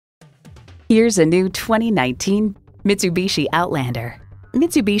Here's a new 2019 Mitsubishi Outlander.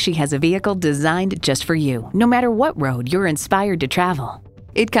 Mitsubishi has a vehicle designed just for you, no matter what road you're inspired to travel.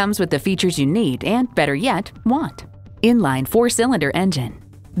 It comes with the features you need and, better yet, want. Inline 4-cylinder engine,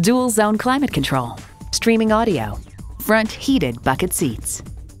 dual-zone climate control, streaming audio, front heated bucket seats,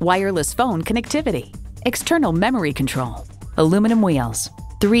 wireless phone connectivity, external memory control, aluminum wheels,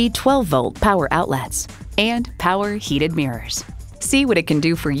 3 12-volt power outlets, and power heated mirrors. See what it can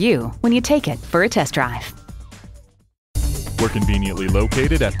do for you when you take it for a test drive. We're conveniently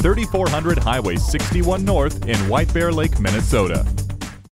located at 3400 Highway 61 North in White Bear Lake, Minnesota.